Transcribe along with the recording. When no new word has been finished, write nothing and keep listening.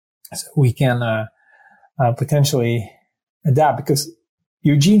So we can potentially adapt, because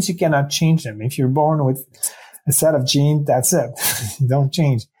your genes, you cannot change them. If you're born with a set of genes, that's it. You don't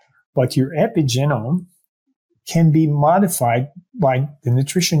change. But your epigenome can be modified by the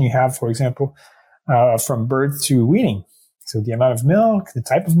nutrition you have, for example, from birth to weaning. So the amount of milk, the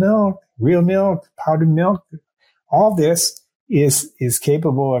type of milk, real milk, powdered milk, all this is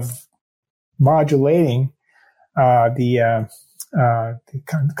capable of modulating the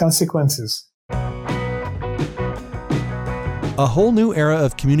consequences. A whole new era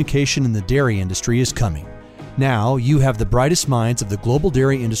of communication in the dairy industry is coming. Now you have the brightest minds of the global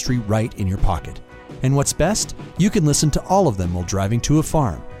dairy industry right in your pocket. And what's best? You can listen to all of them while driving to a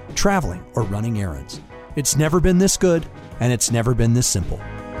farm, traveling, or running errands. It's never been this good, and it's never been this simple.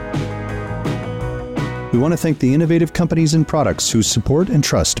 We want to thank the innovative companies and products whose support and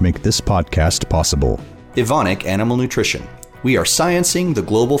trust make this podcast possible. Evonik Animal Nutrition. We are sciencing the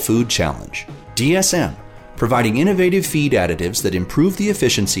global food challenge. DSM, providing innovative feed additives that improve the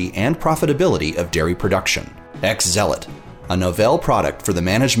efficiency and profitability of dairy production. X-Zealot, a novel product for the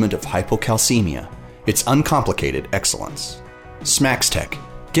management of hypocalcemia. It's uncomplicated excellence. SmaxTech.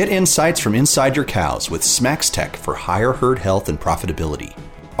 Get insights from inside your cows with SmaxTech for higher herd health and profitability.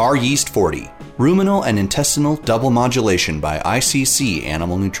 R-Yeast 40, ruminal and intestinal double modulation by ICC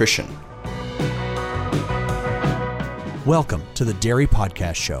Animal Nutrition. Welcome to the Dairy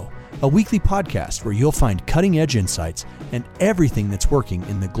Podcast Show, a weekly podcast where you'll find cutting-edge insights and everything that's working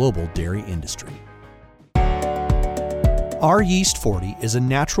in the global dairy industry. R-Yeast 40 is a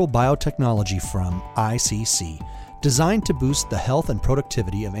natural biotechnology from ICC, designed to boost the health and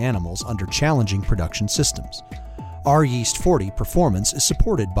productivity of animals under challenging production systems. R-Yeast 40 performance is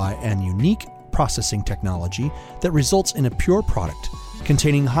supported by an unique processing technology that results in a pure product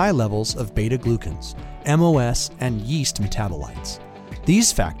containing high levels of beta-glucans, MOS, and yeast metabolites.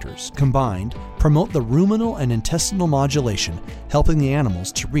 These factors, combined, promote the ruminal and intestinal modulation, helping the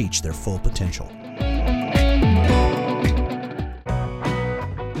animals to reach their full potential.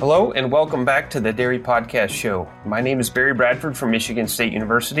 Hello and welcome back to the Dairy Podcast Show. My name is Barry Bradford from Michigan State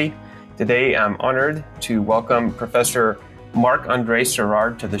University. Today I'm honored to welcome Professor Marc André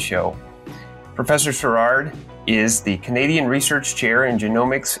Sirard to the show. Professor Sirard is the Canadian Research Chair in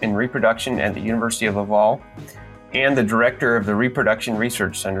Genomics and Reproduction at the University of Laval and the Director of the Reproduction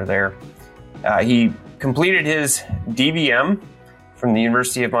Research Center there. He completed his DVM from the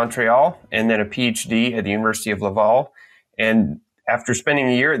University of Montreal and then a PhD at the University of Laval. And after spending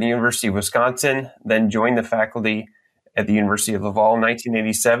a year at the University of Wisconsin, then joined the faculty at the University of Laval in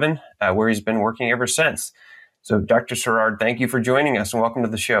 1987, where he's been working ever since. So, Dr. Sirard, thank you for joining us and welcome to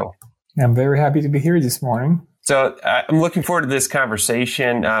the show. I'm very happy to be here this morning. So, I'm looking forward to this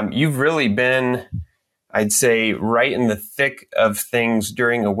conversation. You've really been, I'd say, right in the thick of things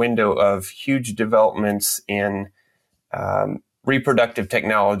during a window of huge developments in reproductive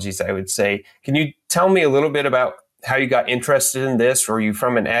technologies, I would say. Can you tell me a little bit about how you got interested in this? Or are you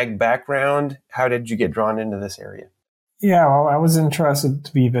from an ag background? How did you get drawn into this area? Yeah, well, I was interested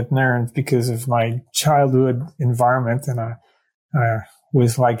to be a veterinarian because of my childhood environment, and I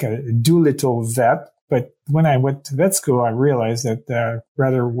was like a Doolittle vet. But when I went to vet school, I realized that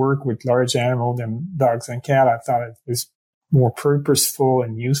rather work with large animals than dogs and cats. I thought it was more purposeful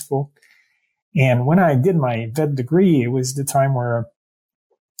and useful. And when I did my vet degree, it was the time where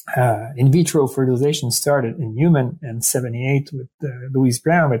in vitro fertilization started in human in 78 with Louise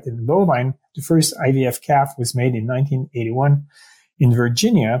Brown, but in bovine, the first IVF calf was made in 1981 in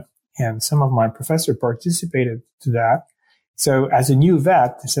Virginia, and some of my professors participated to that. So as a new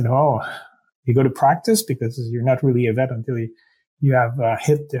vet, I said, you go to practice because you're not really a vet until you have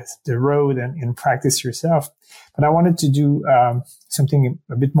hit the road and practice yourself. But I wanted to do something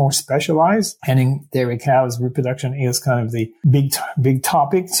a bit more specialized. And in dairy cows, reproduction is kind of the big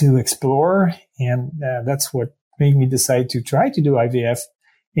topic to explore. And that's what made me decide to try to do IVF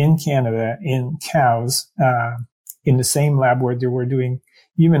in Canada in cows in the same lab where they were doing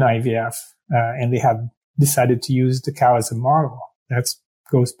human IVF. And they had decided to use the cow as a model. That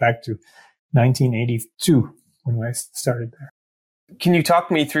goes back to 1982 when I started there. Can you talk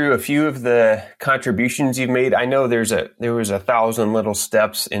me through a few of the contributions you've made? I know there was 1,000 little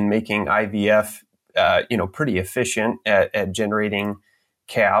steps in making IVF, pretty efficient at generating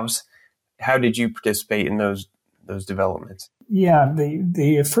calves. How did you participate in those developments? Yeah,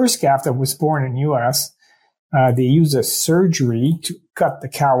 the first calf that was born in U.S., they used a surgery to cut the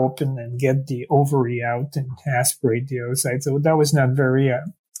cow open and get the ovary out and aspirate the oocyte. So that was not very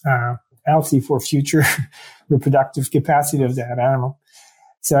healthy for future reproductive capacity of that animal.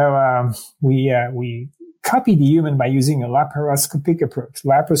 So we copy the human by using a laparoscopic approach.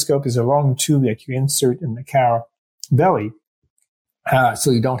 Laparoscope is a long tube that you insert in the cow belly. So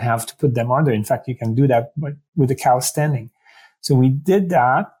you don't have to put them under. In fact, you can do that with the cow standing. So we did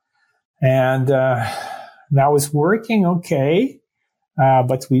that, and that was working okay.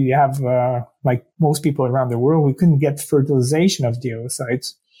 But we have, like most people around the world, we couldn't get fertilization of the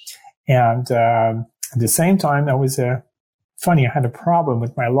oocytes. And at the same time, that was funny. I had a problem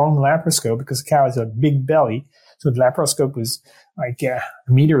with my long laparoscope because the cow has a big belly. So the laparoscope was like a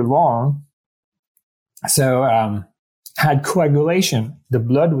meter long. So had coagulation. The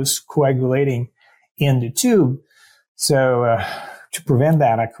blood was coagulating in the tube. So to prevent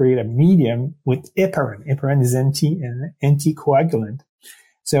that, I created a medium with heparin. Heparin is an anticoagulant.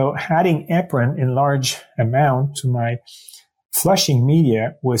 So adding heparin in large amount to my flushing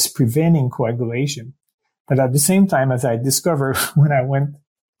media was preventing coagulation. But at the same time, as I discovered when I went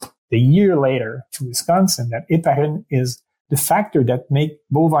a year later to Wisconsin, that heparin is the factor that makes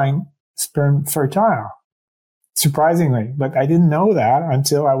bovine sperm fertile. Surprisingly, but I didn't know that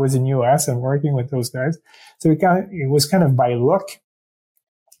until I was in US and working with those guys. So it was kind of by luck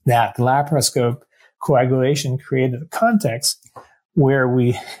that the laparoscope coagulation created a context where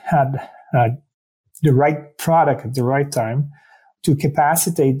we had the right product at the right time to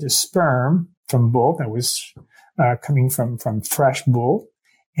capacitate the sperm from bull that was coming from fresh bull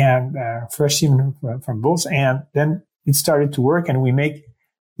and fresh semen from bulls. And then it started to work, and we make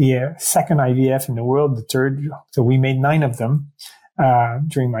the second IVF in the world, the third. So we made 9 of them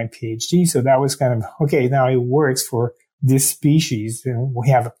during my PhD. So that was kind of, okay, now it works for this species. And we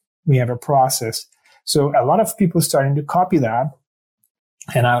have a process. So a lot of people starting to copy that.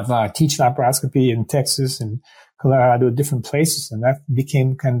 And I've teach laparoscopy in Texas and Colorado, different places. And that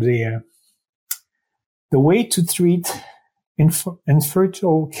became kind of the way to treat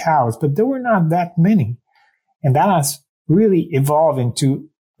infertile cows. But there were not that many. And that has really evolved into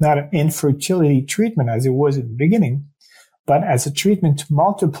not an infertility treatment as it was at the beginning, but as a treatment to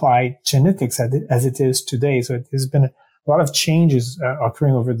multiply genetics as it is today. So there's been a lot of changes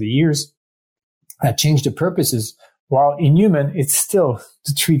occurring over the years that changed the purposes. While in human, it's still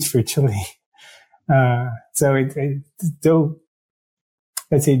to treat fertility. So though,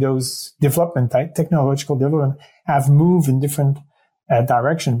 let's say those technological development have moved in different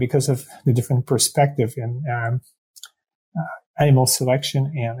direction because of the different perspective in animal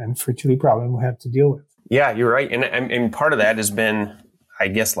selection and fertility problem we had to deal with. Yeah, you're right. And part of that has been, I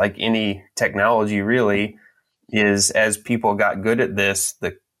guess, like any technology really, is as people got good at this,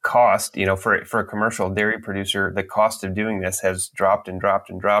 the cost, for a commercial dairy producer, the cost of doing this has dropped and dropped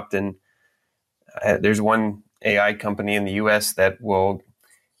and dropped. And there's one AI company in the US that will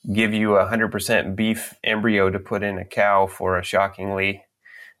give you 100% beef embryo to put in a cow for a shockingly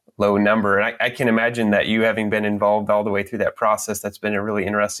low number. And I can imagine that you having been involved all the way through that process, that's been a really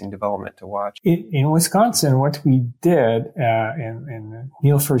interesting development to watch. In Wisconsin, what we did in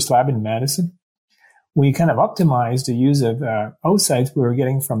Neil First Lab in Madison, we kind of optimized the use of oocytes we were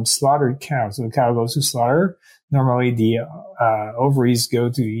getting from slaughtered cows. So the cow goes to slaughter. Normally, the ovaries go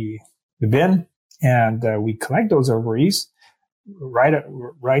to the bin, and we collect those ovaries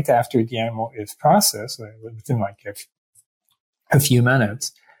right after the animal is processed, within like a few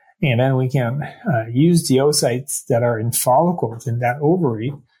minutes. And then we can use the oocytes that are in follicles in that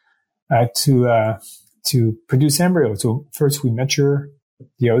ovary to produce embryos. So first we mature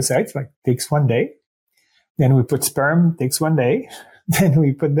the oocytes, like takes 1 day. Then we put sperm, takes 1 day. Then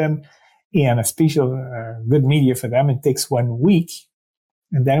we put them in a special good media for them. It takes 1 week.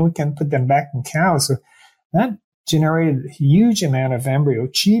 And then we can put them back in cows. So that generated a huge amount of embryo,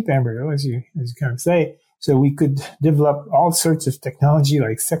 cheap embryo, as you kind of say. So we could develop all sorts of technology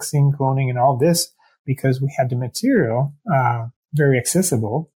like sexing, cloning, and all this because we had the material very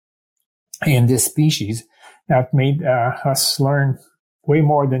accessible in this species. That made us learn way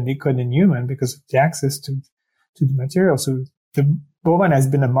more than they could in human because of the access to the material. So the bovine has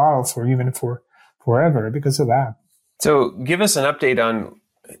been a model for human for forever because of that. So give us an update on,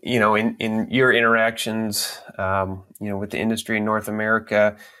 in your interactions, with the industry in North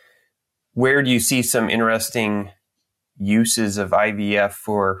America. Where do you see some interesting uses of IVF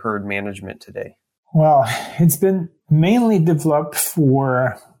for herd management today? Well, it's been mainly developed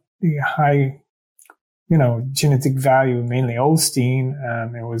for the high, genetic value, mainly Holstein.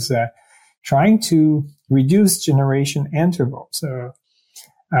 It was trying to reduce generation interval. So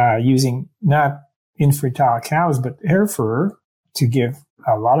using not infertile cows, but Hereford to give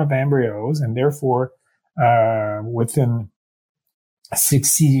a lot of embryos, and therefore within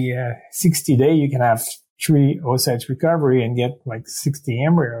 60 days, you can have 3 oocytes recovery and get like 60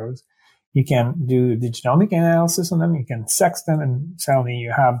 embryos. You can do the genomic analysis on them. You can sex them, and suddenly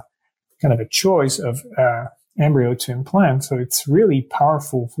you have kind of a choice of embryo to implant. So it's really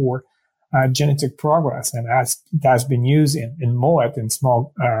powerful for genetic progress. And as it has been used in Moet, in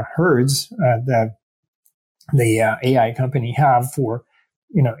small herds that the AI company have for,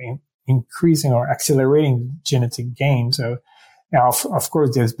 increasing or accelerating genetic gain. So now, of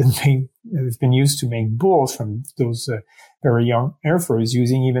course, it's been used to make bulls from those very young heifers,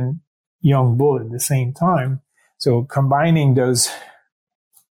 using even young bull at the same time. So combining those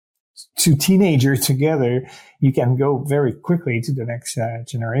two teenagers together, you can go very quickly to the next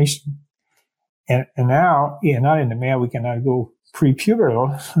generation. And now, not in the male, we cannot go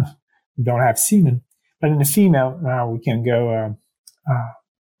prepubertal. We don't have semen. But in the female, now we can go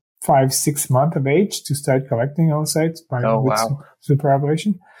 5-6 months of age to start collecting oocytes by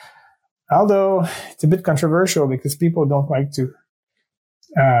superpopulation. Although it's a bit controversial because people don't like to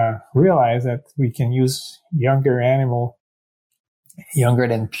realize that we can use younger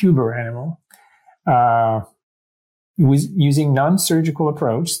than puber animal, using non-surgical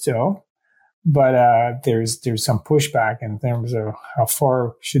approach still. But there's some pushback in terms of how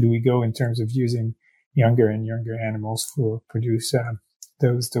far should we go in terms of using younger and younger animals for produce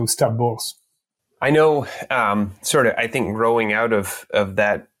those top bulls. I know, I think growing out of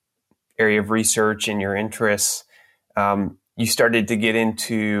that area of research and your interests, you started to get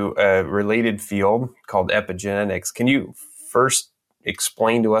into a related field called epigenetics. Can you first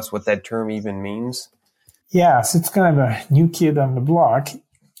explain to us what that term even means? Yes, it's kind of a new kid on the block.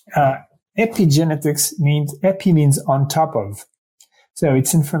 Epigenetics means on top of. So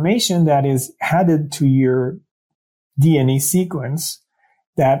it's information that is added to your DNA sequence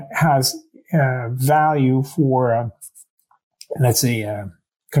that has value for, let's say,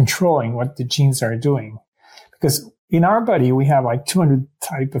 controlling what the genes are doing. Because in our body, we have like 200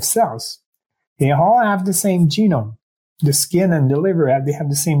 types of cells. They all have the same genome. The skin and the liver they have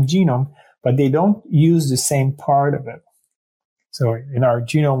the same genome, but they don't use the same part of it. So in our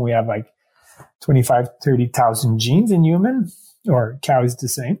genome, we have like 25,000-30,000 genes in human, or cow is the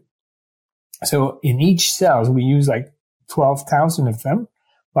same. So in each cell, we use like 12,000 of them.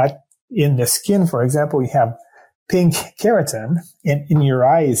 But in the skin, for example, we have pink keratin, and in your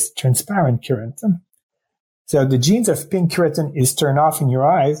eye is transparent keratin. So the genes of pink keratin is turned off in your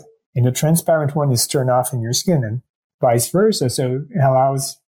eyes, and the transparent one is turned off in your skin, and vice versa. So it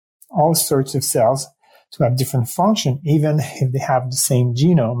allows all sorts of cells to have different function, even if they have the same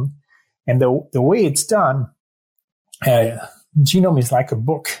genome. And the way it's done, genome is like a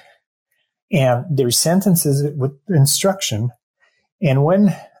book, and there's sentences with instruction. And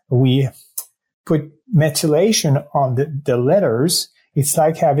when we put methylation on the letters, it's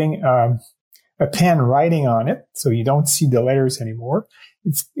like having a pen writing on it, so you don't see the letters anymore.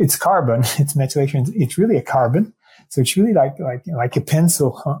 It's carbon. It's methylation. It's really a carbon, so it's really like a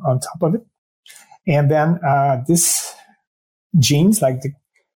pencil on top of it. And then this genes like the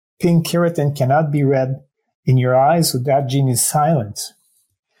pink keratin cannot be read in your eyes, so that gene is silent.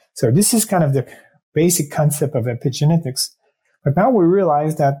 So this is kind of the basic concept of epigenetics. But now we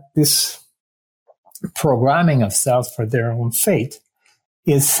realize that this programming of cells for their own fate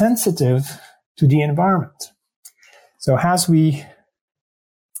is sensitive to the environment. So as we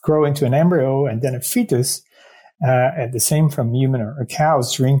grow into an embryo and then a fetus, and the same from human or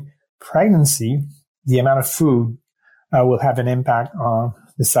cows during pregnancy, the amount of food will have an impact on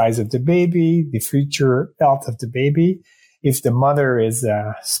the size of the baby, the future health of the baby. If the mother is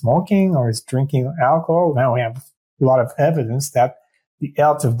smoking or is drinking alcohol, now we have a lot of evidence that the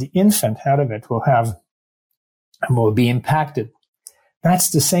health of the infant out of it will be impacted. That's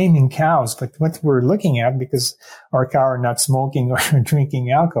the same in cows, but what we're looking at, because our cows are not smoking or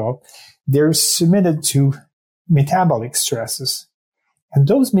drinking alcohol, they're submitted to metabolic stresses. And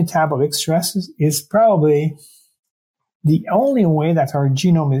those metabolic stresses is probably the only way that our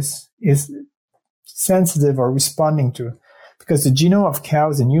genome is sensitive or responding to, because the genome of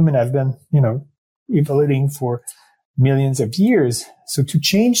cows and human have been, evolving for millions of years. So to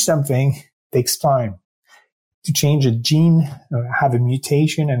change something takes time. To change a gene, have a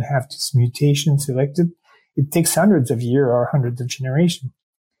mutation and have this mutation selected, it takes hundreds of years or hundreds of generations.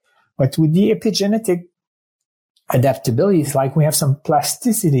 But with the epigenetic adaptability, it's like we have some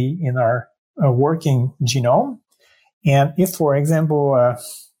plasticity in our working genome. And if, for example,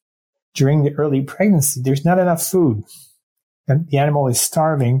 during the early pregnancy, there's not enough food and the animal is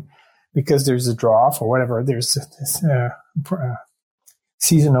starving because there's a drought or whatever, there's this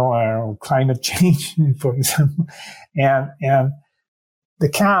seasonal climate change, for example, and the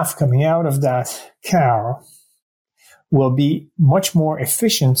calf coming out of that cow will be much more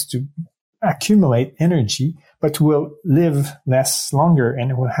efficient to accumulate energy, but will live longer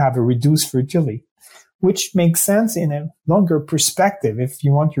and will have a reduced fertility, which makes sense in a longer perspective. If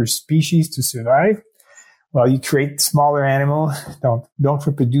you want your species to survive, well, you create smaller animals, don't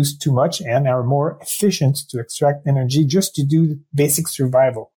reproduce too much, and are more efficient to extract energy just to do basic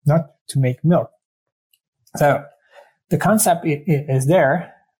survival, not to make milk. So the concept is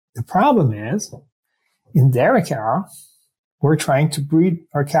there. The problem is, in dairy cow, we're trying to breed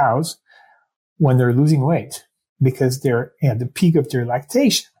our cows when they're losing weight because they're at the peak of their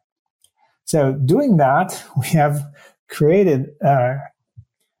lactation. So doing that, we have created a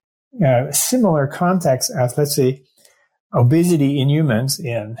similar context as, let's say, obesity in humans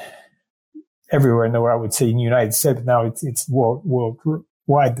in everywhere in the world. I would say in the United States, but now it's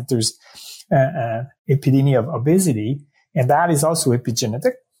worldwide that there's an epidemic of obesity, and that is also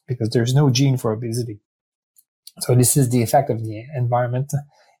epigenetic because there's no gene for obesity. So this is the effect of the environment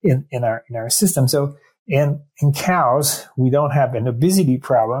in our system. So in cows, we don't have an obesity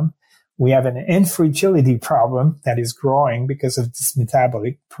problem. We have an infertility problem that is growing because of this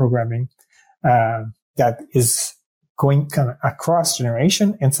metabolic programming that is going kind of across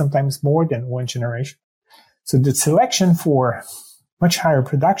generation and sometimes more than one generation. So the selection for much higher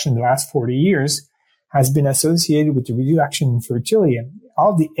production the last 40 years has been associated with the reduction in fertility, and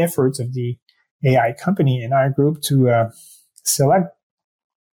all the efforts of the AI company in our group to select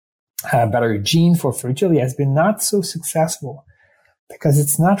a better gene for fertility has been not so successful because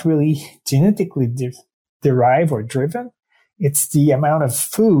it's not really genetically derived or driven. It's the amount of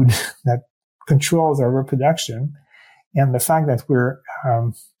food that controls our reproduction, and the fact that we're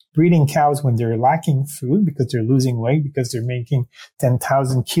breeding cows when they're lacking food because they're losing weight, because they're making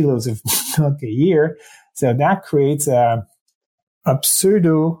 10,000 kilos of milk a year. So that creates a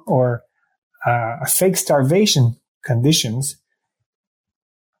pseudo or a fake starvation conditions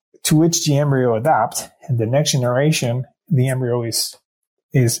to which the embryo adapt. And the next generation, the embryo is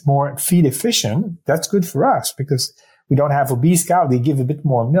more feed efficient. That's good for us because we don't have obese cow. They give a bit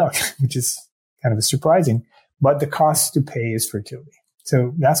more milk, which is kind of surprising. But the cost to pay is fertility.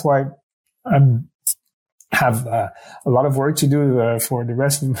 So that's why I have a lot of work to do for the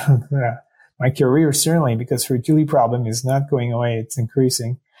rest of my career, certainly, because fertility problem is not going away. It's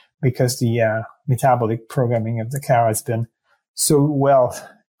increasing because the metabolic programming of the cow has been so well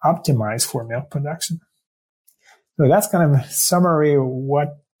optimized for milk production. So that's kind of a summary of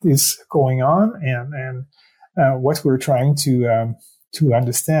what is going on and what we're trying to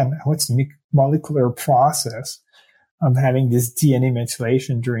understand. What's the molecular process of having this DNA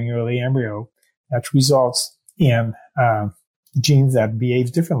methylation during early embryo that results in genes that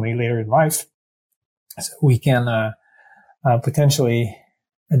behave differently later in life, so we can potentially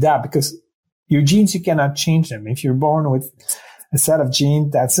adapt, because your genes, you cannot change them. If you're born with a set of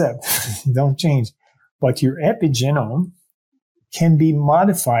genes, that's it. You don't change. But your epigenome can be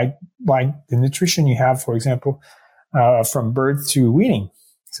modified by the nutrition you have, for example, from birth to weaning.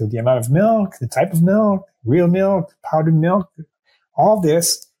 So the amount of milk, the type of milk, real milk, powdered milk, all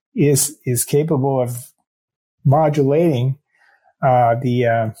this is capable of modulating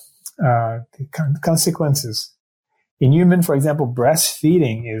the consequences. In human, for example,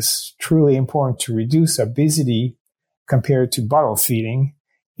 breastfeeding is truly important to reduce obesity compared to bottle feeding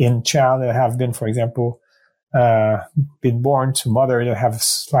in child that have been, for example, been born to mother that have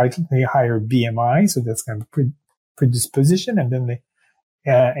slightly higher BMI, so that's kind of predisposition, and then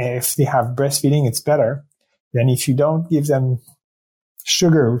if they have breastfeeding, it's better than if you don't give them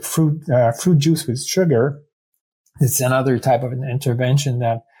sugar, fruit juice with sugar. It's another type of an intervention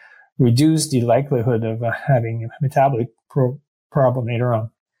that reduces the likelihood of having a metabolic problem later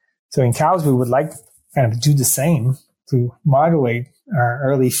on. So in cows, we would like to kind of do the same to modulate our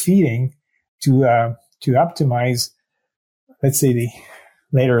early feeding to optimize, let's say, the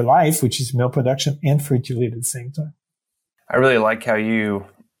later life, which is milk production and fertility at the same time. I really like how you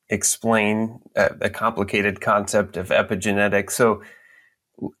explain a complicated concept of epigenetics. So,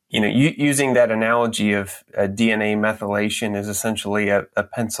 using that analogy of DNA methylation is essentially a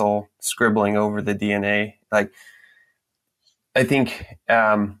pencil scribbling over the DNA. Like, I think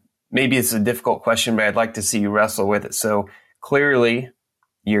maybe it's a difficult question, but I'd like to see you wrestle with it. So clearly,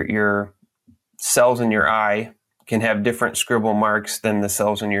 your cells in your eye can have different scribble marks than the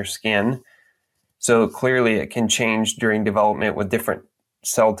cells in your skin. So clearly it can change during development with different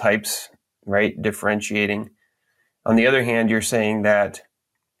cell types, right? Differentiating. On the other hand, you're saying that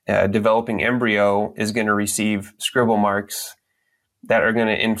developing embryo is going to receive scribble marks that are going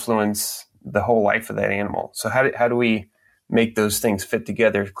to influence the whole life of that animal. So how do we make those things fit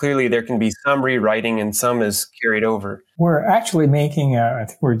together. Clearly, there can be some rewriting and some is carried over. We're actually making, I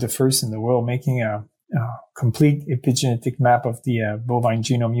think we're the first in the world, making a complete epigenetic map of the bovine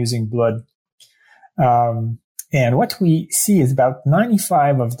genome using blood. And what we see is about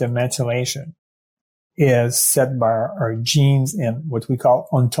 95 of the methylation is set by our genes, and what we call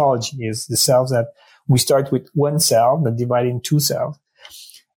ontology is the cells that we start with one cell but divide in two cells.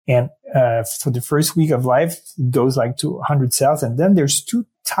 And for the first week of life, it goes like to 100 cells. And then there's two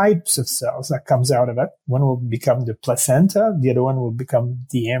types of cells that comes out of it. One will become the placenta. The other one will become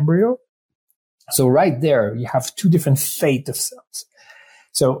the embryo. So right there, you have two different fate of cells.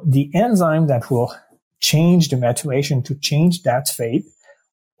 So the enzyme that will change the methylation to change that fate,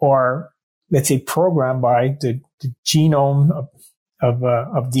 or let's say programmed by the genome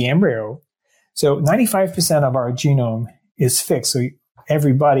of the embryo. So 95% of our genome is fixed. So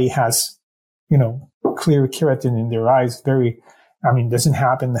everybody has, clear keratin in their eyes. Doesn't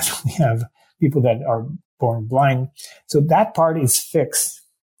happen that we have people that are born blind. So that part is fixed.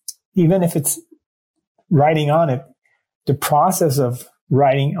 Even if it's writing on it, the process of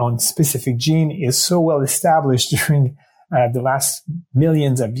writing on specific gene is so well established during the last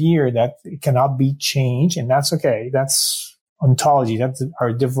millions of years that it cannot be changed. And that's okay. That's ontology. That's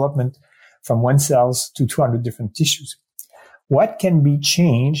our development from one cells to 200 different tissues. What can be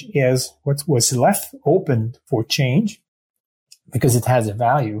changed is what was left open for change, because it has a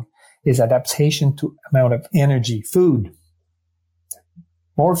value, is adaptation to amount of energy, food.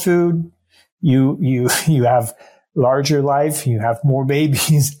 More food, you have larger life, you have more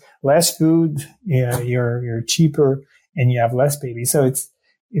babies. Less food, you're cheaper and you have less babies. So it's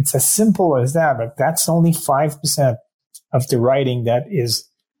as simple as that, but that's only 5% of the writing that is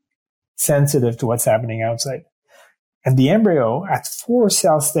sensitive to what's happening outside. And the embryo at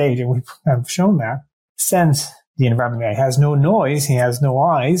 4-cell stage, and we have shown that, sense the environment. He has no noise, he has no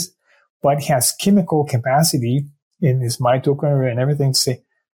eyes, but he has chemical capacity in his mitochondria and everything to say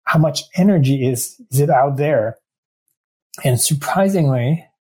how much energy is it out there. And surprisingly,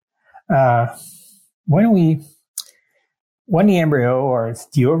 when the embryo or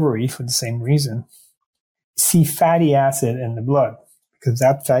the ovary, for the same reason, see fatty acid in the blood, because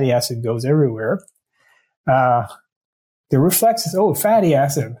that fatty acid goes everywhere, the reflex is, fatty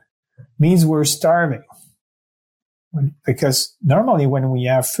acid means we're starving. Because normally when we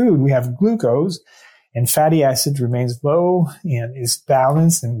have food, we have glucose, and fatty acid remains low and is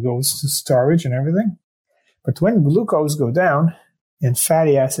balanced and goes to storage and everything. But when glucose goes down and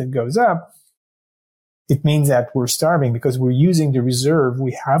fatty acid goes up, it means that we're starving because we're using the reserve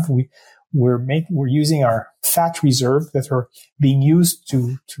we have. We're using our fat reserve that are being used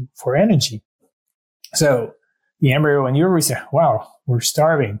for energy. So the embryo and ovary say, wow, we're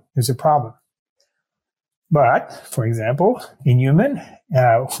starving. There's a problem. But, for example, in human,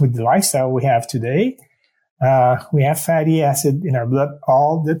 with the lifestyle we have today, we have fatty acid in our blood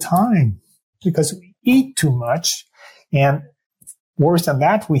all the time because we eat too much. And worse than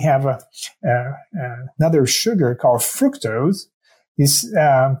that, we have another sugar called fructose. This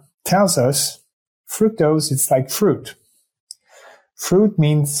tells us fructose, it's like fruit. Fruit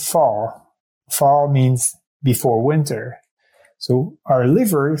means fall. Fall means before winter. So our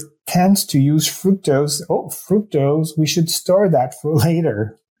liver tends to use fructose. Fructose, we should store that for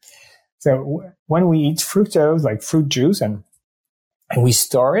later. So when we eat fructose, like fruit juice, and we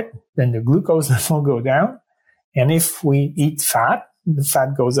store it, then the glucose level go down. And if we eat fat, the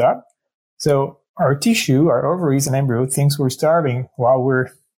fat goes up. So our tissue, our ovaries and embryo thinks we're starving while we're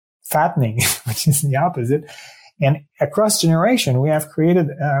fattening, which is the opposite. And across generation, we have created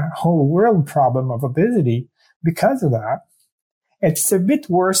a whole world problem of obesity because of that. It's a bit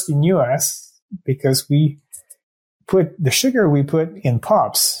worse in US because we put the sugar we put in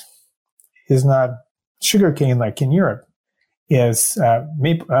pops is not sugar cane like in Europe, is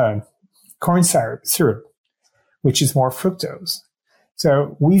corn syrup, which is more fructose.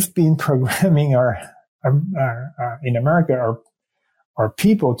 So we've been programming in America our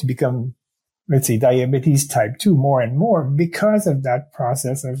people to become, let's say, diabetes type 2 more and more because of that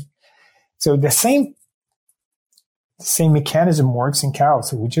process of. So the same mechanism works in cows.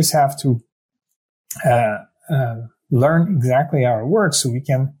 So we just have to learn exactly how it works so we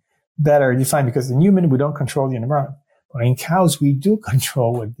can better define, because in human, we don't control the environment. But in cows, we do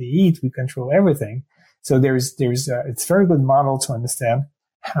control what they eat. We control everything. So it's a very good model to understand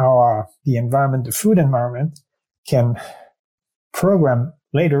how the environment, the food environment, can program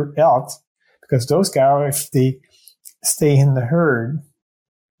later health, because those cows, if they stay in the herd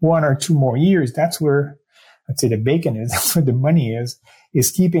 1 or 2 more years, that's where, I'd say, the bacon is, that's where the money is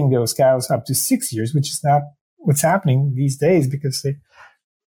keeping those cows up to 6 years, which is not what's happening these days because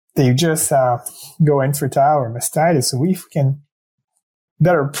they just go infertile or mastitis. So we can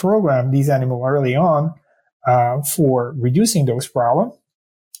better program these animals early on for reducing those problems,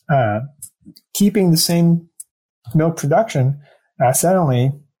 keeping the same milk production.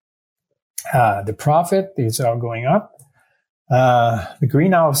 Suddenly, the profit is going up. The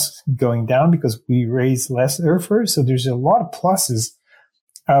greenhouse going down because we raise less Hereford. So there's a lot of pluses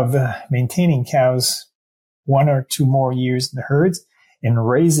of maintaining cows 1 or 2 more years in the herds and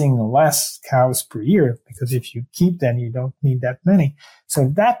raising less cows per year, because if you keep them, you don't need that many. So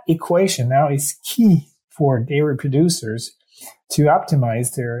that equation now is key for dairy producers to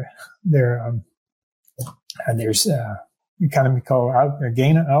optimize their economical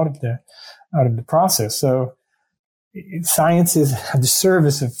gain out of the process. So science is at the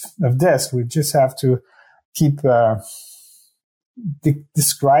service of this. We just have to keep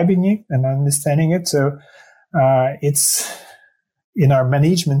describing it and understanding it. So it's in our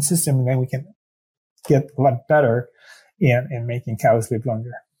management system, and then we can get a lot better in making cows live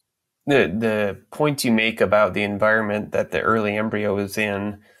longer. The point you make about the environment that the early embryo is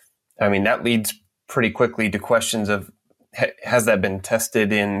in, I mean, that leads pretty quickly to questions of, has that been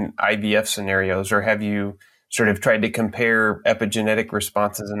tested in IVF scenarios, or have you sort of tried to compare epigenetic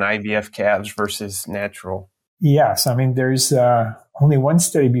responses in IVF calves versus natural? Yes. I mean, there's only one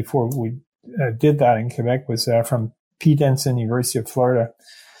study before we did that in Quebec was from Pete Henson, University of Florida,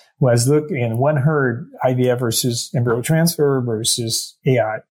 was looking in one herd IVF versus embryo transfer versus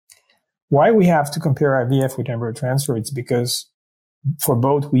AI. Why we have to compare IVF with embryo transfer? It's because for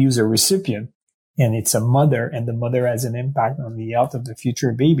both we use a recipient, and it's a mother, and the mother has an impact on the health of the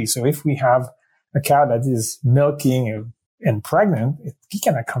future baby. So if we have a cow that is milking and pregnant, we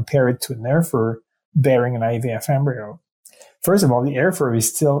cannot compare it to an Hereford bearing an IVF embryo. First of all, the Hereford is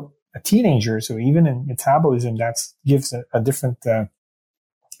still a teenager, so even in metabolism, that gives a different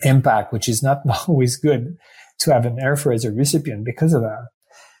impact, which is not always good to have an Hereford as a recipient because of that.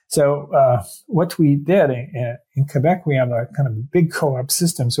 So what we did in Quebec, we have a kind of big co-op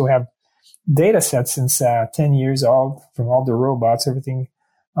system. So we have data sets since 10 years old from all the robots, everything.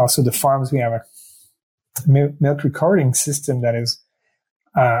 Also the farms, we have a milk recording system that is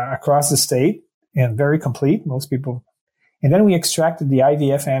across the state and very complete. Most people. And then we extracted the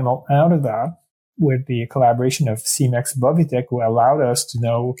IVF animal out of that with the collaboration of CMEX Bovitech, who allowed us to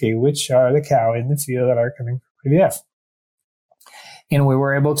know, okay, which are the cow in the field that are coming from IVF. And we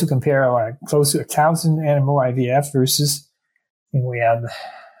were able to compare close to 1,000 animal IVF versus, and we had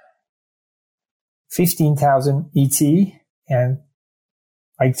 15,000 ET and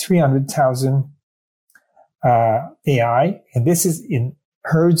 300,000 AI. And this is in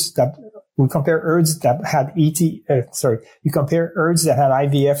herds that we compare herds that had we compare herds that had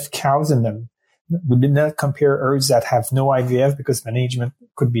IVF cows in them. We did not compare herds that have no IVF because management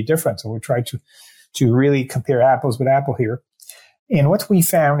could be different. So we tried to really compare apples with apple here. And what we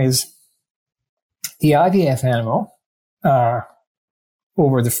found is the IVF animal,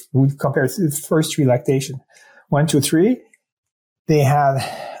 we compared the first 3 lactation, 1, 2, 3, they had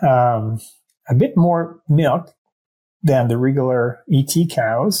a bit more milk than the regular ET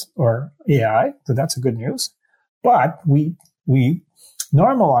cows or AI. So that's a good news. But we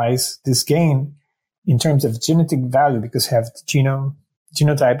normalize this gain in terms of genetic value because we have the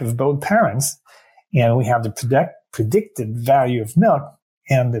genotype of both parents, and we have the predicted value of milk.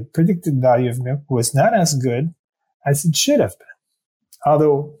 And the predicted value of milk was not as good as it should have been.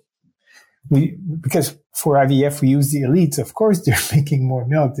 Although because for IVF we use the elites, of course they're making more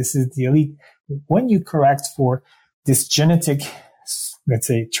milk. This is the elite. When you correct for this genetic, let's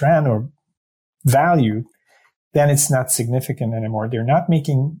say, trend or value, then it's not significant anymore. They're not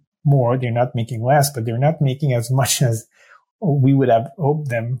making more, they're not making less, but they're not making as much as we would have hoped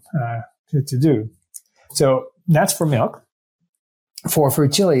them to do. So that's for milk. For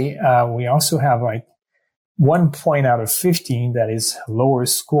fertility, we also have 1 point out of 15 that is lower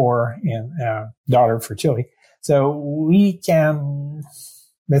score in daughter fertility. So we can,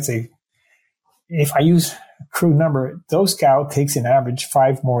 let's say, if I use a crude number, those cow takes an average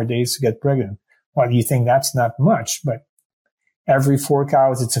 5 more days to get pregnant. Well, you think that's not much, but every 4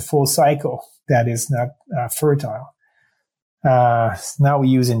 cows, it's a full cycle that is not fertile. Now we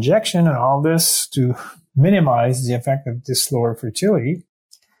use injection and all this to minimize the effect of this lower fertility.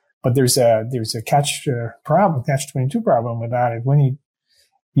 But there's a catch-22 problem with that. When you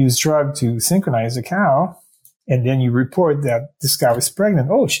use drug to synchronize a cow, and then you report that this cow is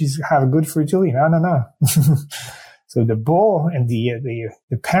pregnant, she's have a good fertility. No. So the bull and the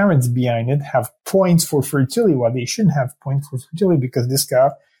parents behind it have points for fertility, while they shouldn't have points for fertility because this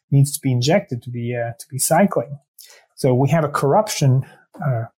cow needs to be injected to be cycling. So we have a corruption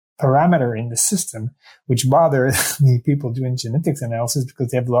parameter in the system, which bothers the people doing genetics analysis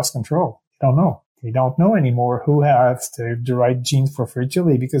because they have lost control. They don't know. They don't know anymore who has the right genes for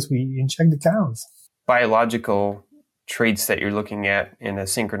fertility because we inject the cows. Biological traits that you're looking at in a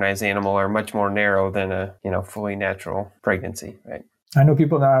synchronized animal are much more narrow than a fully natural pregnancy, right? I know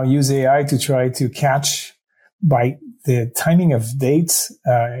people now use AI to try to catch by the timing of dates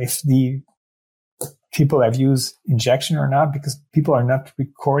if the people have used injection or not, because people are not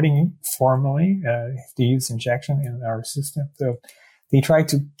recording formally if they use injection in our system. So they try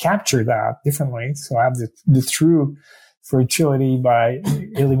to capture that differently. So I have the true fertility by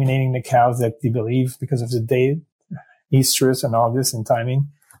eliminating the cows that they believe because of the date, estrus and all this and timing,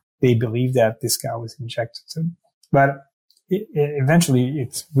 they believe that this cow was injected. So, but eventually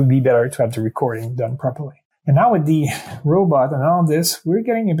it would be better to have the recording done properly. And now with the robot and all this, we're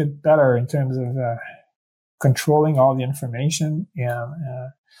getting a bit better in terms of controlling all the information and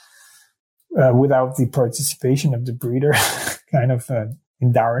without the participation of the breeder, kind of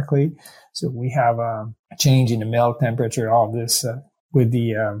indirectly. So we have a change in the milk temperature, all this with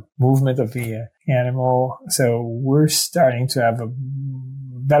the movement of the animal. So we're starting to have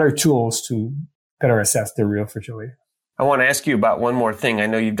better tools to better assess the real fertility. I want to ask you about one more thing. I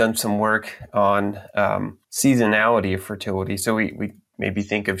know you've done some work on seasonality of fertility. So we maybe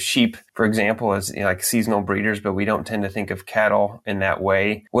think of sheep, for example, as like seasonal breeders, but we don't tend to think of cattle in that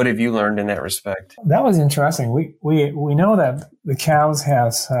way. What have you learned in that respect? That was interesting. We know that the cows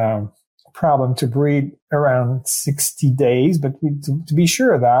has a problem to breed around 60 days, but to be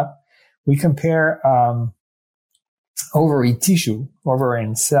sure of that, we compare ovary tissue,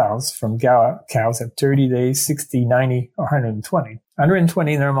 ovarian cells from cows at 30 days, 60, 90, or 120.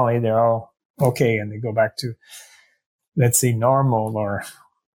 120, normally they're all okay, and they go back to, let's say, normal or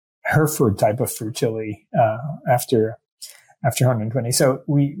Hereford type of fertility after 120. So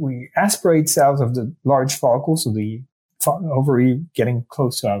we aspirate cells of the large follicle, so the ovary getting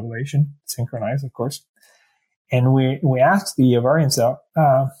close to ovulation, synchronized, of course. And we ask the ovarian cell,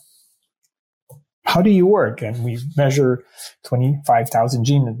 how do you work? And we measure 25,000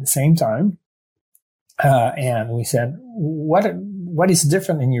 genes at the same time. And we said, what is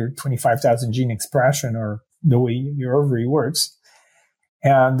different in your 25,000 gene expression or the way your ovary works?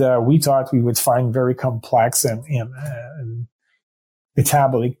 And we thought we would find very complex and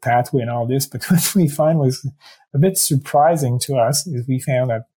metabolic pathway and all this. But what we find was a bit surprising to us is we found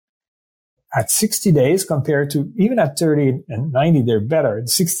that at 60 days compared to even at 30 and 90, they're better. At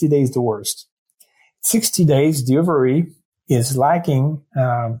 60 days, the worst. 60 days, the ovary is lacking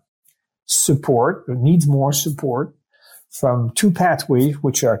support, or needs more support from two pathways,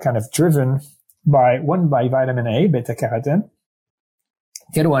 which are kind of driven by vitamin A, beta carotene,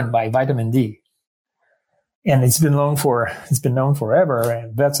 the other one by vitamin D. And it's been known forever,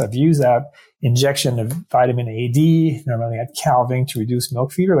 and vets have used that injection of vitamin A, D, normally at calving to reduce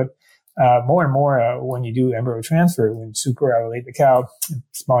milk fever, but more and more when you do embryo transfer, when superovulate the cow, a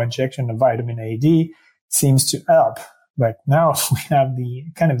small injection of vitamin A, D seems to help. But now we have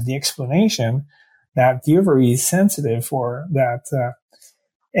the explanation that the ovary is sensitive for that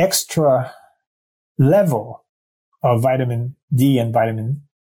extra level of vitamin D and vitamin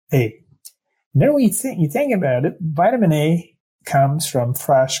A. And then you think about it, vitamin A comes from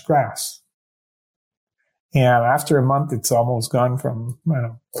fresh grass. And after a month, it's almost gone from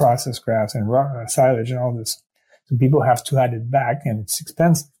processed grass and silage and all this. So people have to add it back, and it's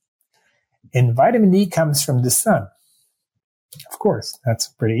expensive. And vitamin D comes from the sun. Of course, that's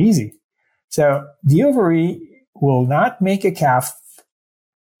pretty easy. So the ovary will not make a calf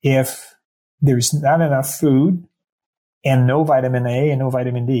if there's not enough food and no vitamin A and no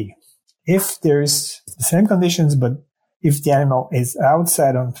vitamin D. If there's the same conditions, but if the animal is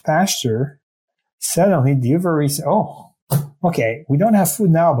outside on pasture, suddenly the ovary says, oh, okay, we don't have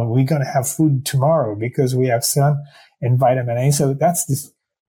food now, but we're going to have food tomorrow because we have sun and vitamin A. So that's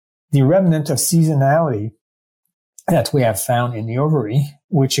the remnant of seasonality that we have found in the ovary,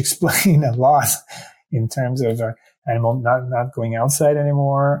 which explain a lot in terms of animal not going outside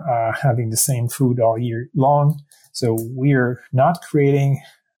anymore, having the same food all year long. So we're not creating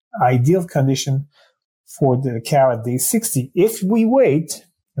ideal condition for the cow at day 60. If we wait,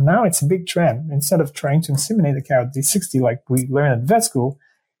 and now it's a big trend, instead of trying to inseminate the cow at day 60 like we learned at vet school,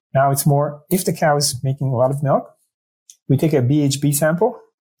 now it's more, if the cow is making a lot of milk, we take a BHB sample.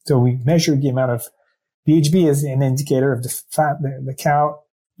 So we measure the amount of BHB as an indicator of the fat, the cow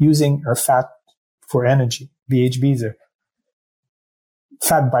using her fat for energy. BHB is a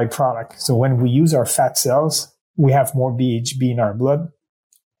fat byproduct. So when we use our fat cells, we have more BHB in our blood.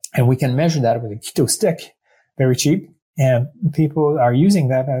 And we can measure that with a keto stick, very cheap. And people are using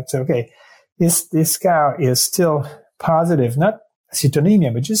that. And say, okay, this cow is still positive, not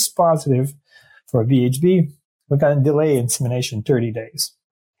acetonemia, but just positive for VHB. We're going to delay insemination 30 days.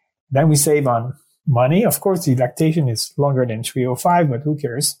 Then we save on money. Of course, the lactation is longer than 305, but who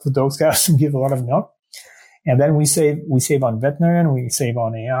cares? For those cows who give a lot of milk. And then we save on veterinarian, we save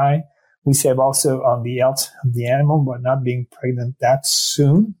on AI, we save also on the health of the animal, but not being pregnant that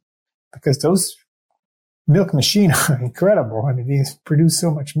soon, because those milk machines are incredible. I mean, they produce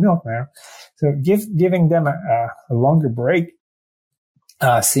so much milk now. So giving them a longer break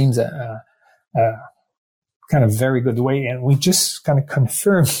seems a kind of very good way. And we just kind of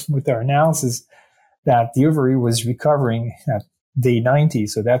confirmed with our analysis that the ovary was recovering at day 90.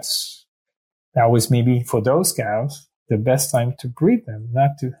 So that was maybe for those cows the best time to breed them,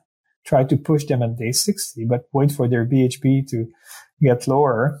 not to try to push them at day 60, but wait for their BHB to get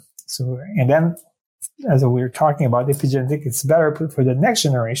lower. So, and then as we were talking about epigenetic, it's better for the next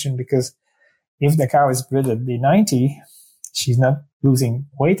generation, because if the cow is bred at day 90, she's not losing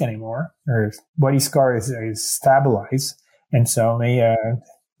weight anymore. Her body scar is stabilized. And so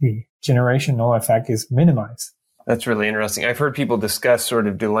the generational effect is minimized. That's really interesting. I've heard people discuss sort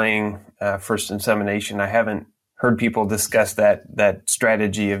of delaying first insemination. I haven't heard people discuss that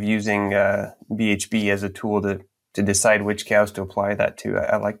strategy of using BHB as a tool to decide which cows to apply that to.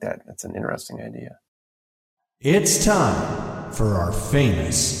 I like that. That's an interesting idea. It's time for our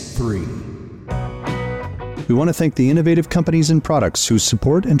famous three. We want to thank the innovative companies and products whose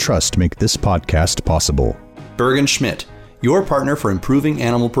support and trust make this podcast possible. Bergen Schmidt, your partner for improving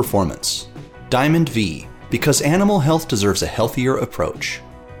animal performance. Diamond V, because animal health deserves a healthier approach.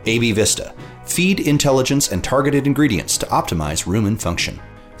 AB Vista, feed intelligence and targeted ingredients to optimize rumen function.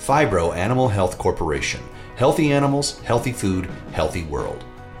 Phibro Animal Health Corporation, healthy animals, healthy food, healthy world.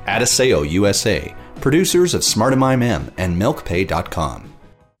 Adiseo USA, producers of Smartime M and MilkPay.com.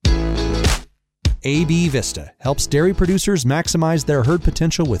 AB Vista helps dairy producers maximize their herd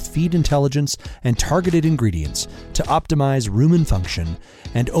potential with feed intelligence and targeted ingredients to optimize rumen function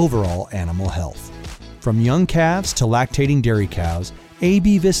and overall animal health. From young calves to lactating dairy cows,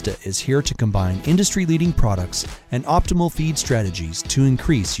 AB Vista is here to combine industry-leading products and optimal feed strategies to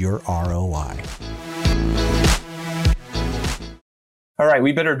increase your ROI. All right,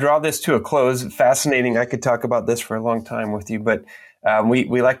 we better draw this to a close. Fascinating. I could talk about this for a long time with you, but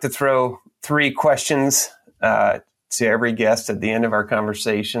we like to throw 3 questions to every guest at the end of our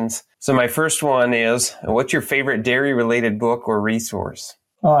conversations. So my first one is, what's your favorite dairy-related book or resource?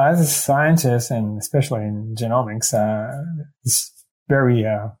 Well, as a scientist, and especially in genomics, it's very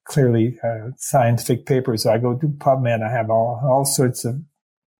clearly scientific papers. So I go to PubMed. I have all sorts of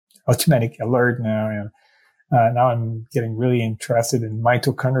automatic alert now, and now I'm getting really interested in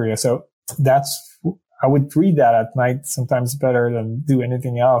mitochondria. So I would read that at night sometimes better than do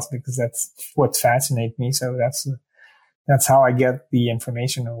anything else, because that's what fascinates me. So that's how I get the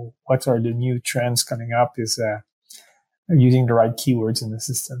information of what are the new trends coming up, is using the right keywords in the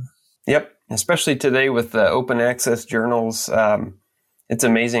system. Yep. Especially today with the open access journals. It's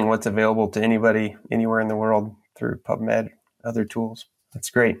amazing what's available to anybody anywhere in the world through PubMed, other tools. That's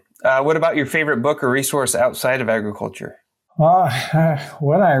great. What about your favorite book or resource outside of agriculture?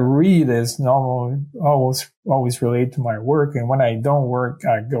 What I read is always related to my work. And when I don't work,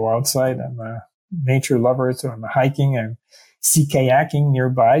 I go outside. I'm a nature lover, so I'm hiking and see kayaking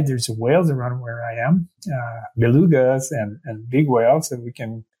nearby. There's whales around where I am, belugas and big whales. So we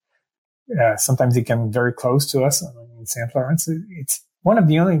can, sometimes they come very close to us in St. Lawrence. It's one of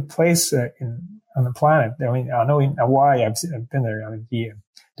the only places on the planet. I mean, I know in Hawaii, I've been there. I mean,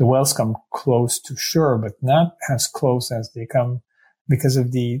 the whales come close to shore, but not as close as they come because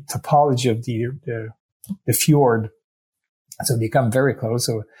of the topology of the fjord. So they come very close.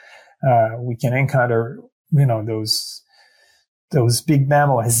 So we can encounter, those big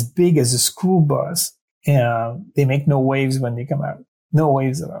mammals as big as a school bus, and they make no waves when they come out. No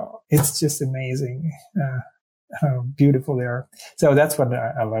waves at all. It's just amazing how beautiful they are. So that's what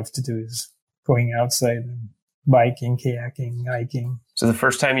I love to do, is going outside and biking, kayaking, hiking. So the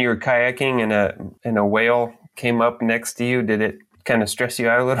first time you were kayaking and a whale came up next to you, did it kind of stress you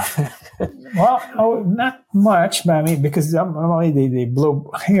out a little bit? Well, not much, but I mean, because normally they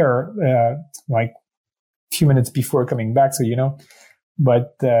blow air like a few minutes before coming back, so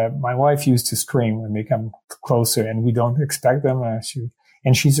But my wife used to scream when they come closer, and we don't expect them.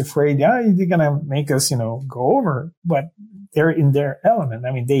 And she's afraid, they're gonna make us, go over. But they're in their element.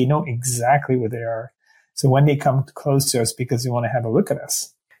 I mean, they know exactly what they are. So when they come close to us, because they want to have a look at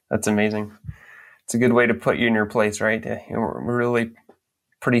us. That's amazing. It's a good way to put you in your place, right? Really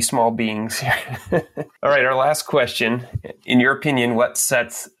pretty small beings here. All right, our last question. In your opinion, what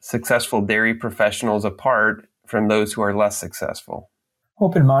sets successful dairy professionals apart from those who are less successful?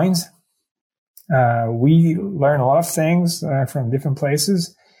 Open minds. We learn a lot of things from different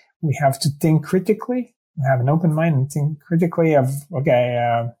places. We have to think critically, have an open mind and think critically of,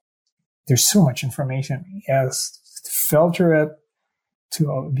 there's so much information. Yes, filter it,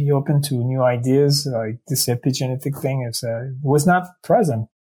 to be open to new ideas. Like this epigenetic thing was not present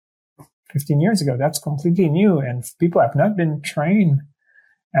 15 years ago. That's completely new. And people have not been trained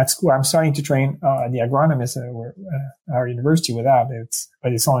at school. I'm starting to train the agronomists at our university with that.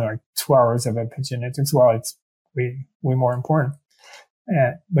 But it's only like 2 hours of epigenetics. Well, it's way more important.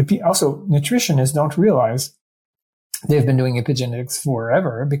 But also nutritionists don't realize they've been doing epigenetics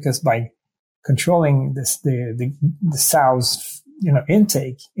forever, because by controlling the sow's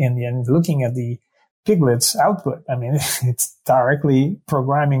intake and looking at the piglets' output, I mean, it's directly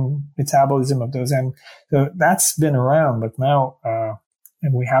programming metabolism of those. And so that's been around, but now,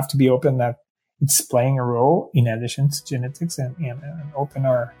 and we have to be open that it's playing a role in addition to genetics, and open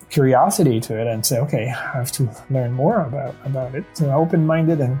our curiosity to it and say, okay, I have to learn more about it. So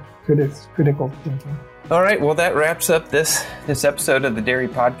open-minded and critical thinking. All right, well, that wraps up this episode of the Dairy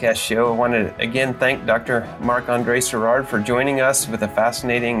Podcast Show. I want to again thank Dr. Marc-André Sirard for joining us with a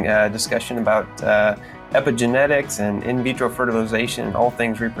fascinating discussion about epigenetics and in vitro fertilization and all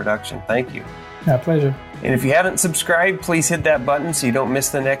things reproduction. Thank you. My pleasure. And if you haven't subscribed, please hit that button so you don't miss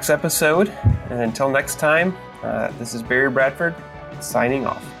the next episode. And until next time, this is Barry Bradford signing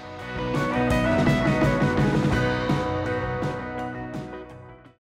off.